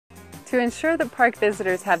To ensure that park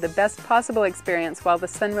visitors have the best possible experience while the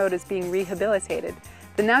Sun Road is being rehabilitated,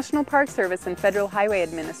 the National Park Service and Federal Highway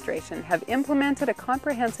Administration have implemented a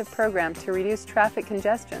comprehensive program to reduce traffic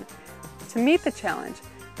congestion. To meet the challenge,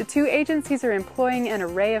 the two agencies are employing an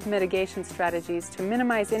array of mitigation strategies to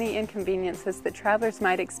minimize any inconveniences that travelers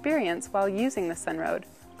might experience while using the Sun Road.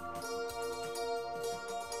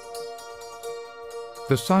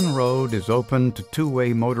 The Sun Road is open to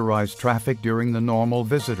two-way motorized traffic during the normal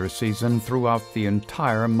visitor season throughout the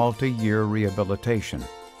entire multi-year rehabilitation.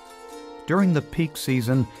 During the peak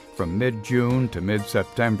season, from mid-June to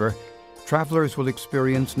mid-September, travelers will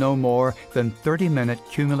experience no more than 30-minute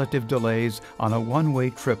cumulative delays on a one-way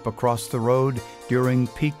trip across the road during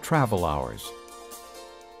peak travel hours.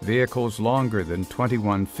 Vehicles longer than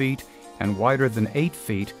 21 feet and wider than 8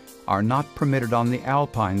 feet are not permitted on the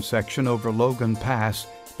Alpine section over Logan Pass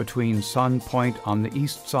between Sun Point on the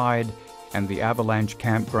east side and the Avalanche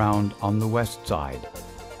Campground on the west side.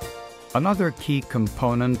 Another key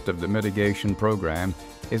component of the mitigation program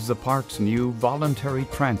is the park's new voluntary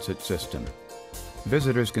transit system.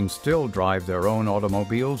 Visitors can still drive their own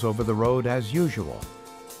automobiles over the road as usual,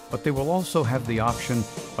 but they will also have the option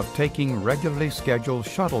of taking regularly scheduled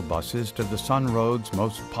shuttle buses to the Sun Road's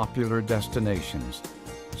most popular destinations,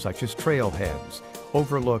 such as trailheads,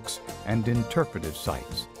 overlooks, and interpretive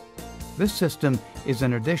sites. This system is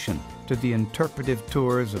in addition to the interpretive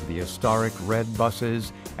tours of the historic red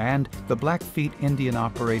buses and the Blackfeet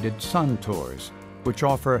Indian-operated Sun Tours, which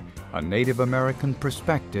offer a Native American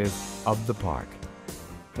perspective of the park.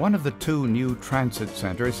 One of the two new transit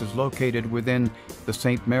centers is located within the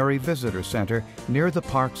St. Mary Visitor Center near the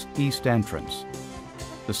park's east entrance.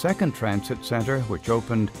 The second transit center, which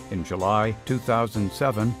opened in July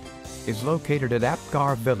 2007, is located at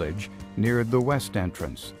Apgar Village near the west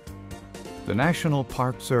entrance. The National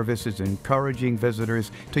Park Service is encouraging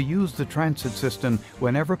visitors to use the transit system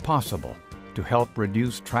whenever possible to help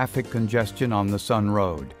reduce traffic congestion on the Sun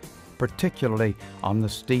Road, particularly on the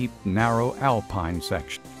steep, narrow Alpine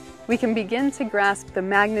section. We can begin to grasp the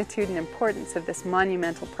magnitude and importance of this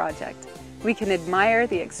monumental project. We can admire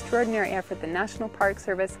the extraordinary effort the National Park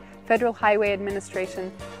Service, Federal Highway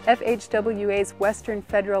Administration, FHWA's Western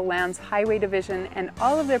Federal Lands Highway Division, and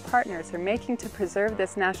all of their partners are making to preserve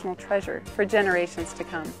this national treasure for generations to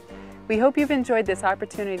come. We hope you've enjoyed this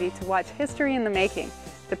opportunity to watch history in the making,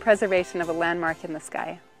 the preservation of a landmark in the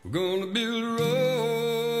sky. We're gonna build a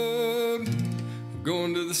road, we're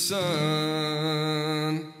going to the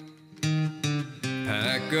sun.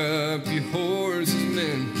 Pack up your horses,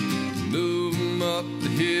 men, move them up the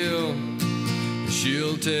hill.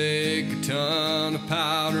 She'll take a ton of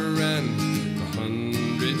powder and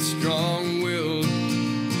 100 strong will.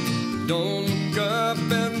 Don't look up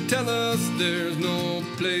and tell us there's no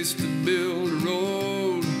place to build a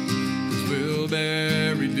road, 'cause we'll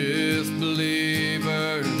bury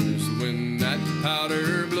disbelievers when that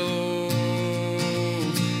powder blows.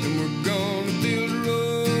 And we're gonna build a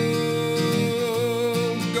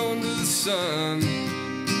road, we're going to the sun.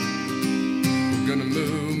 We're gonna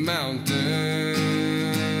move mountains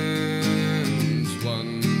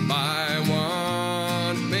one by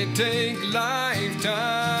one. It may take a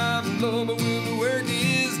lifetime, Lord, but when the work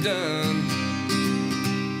is done,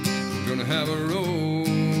 we're gonna have a road,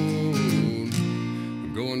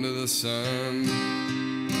 we're going to the sun.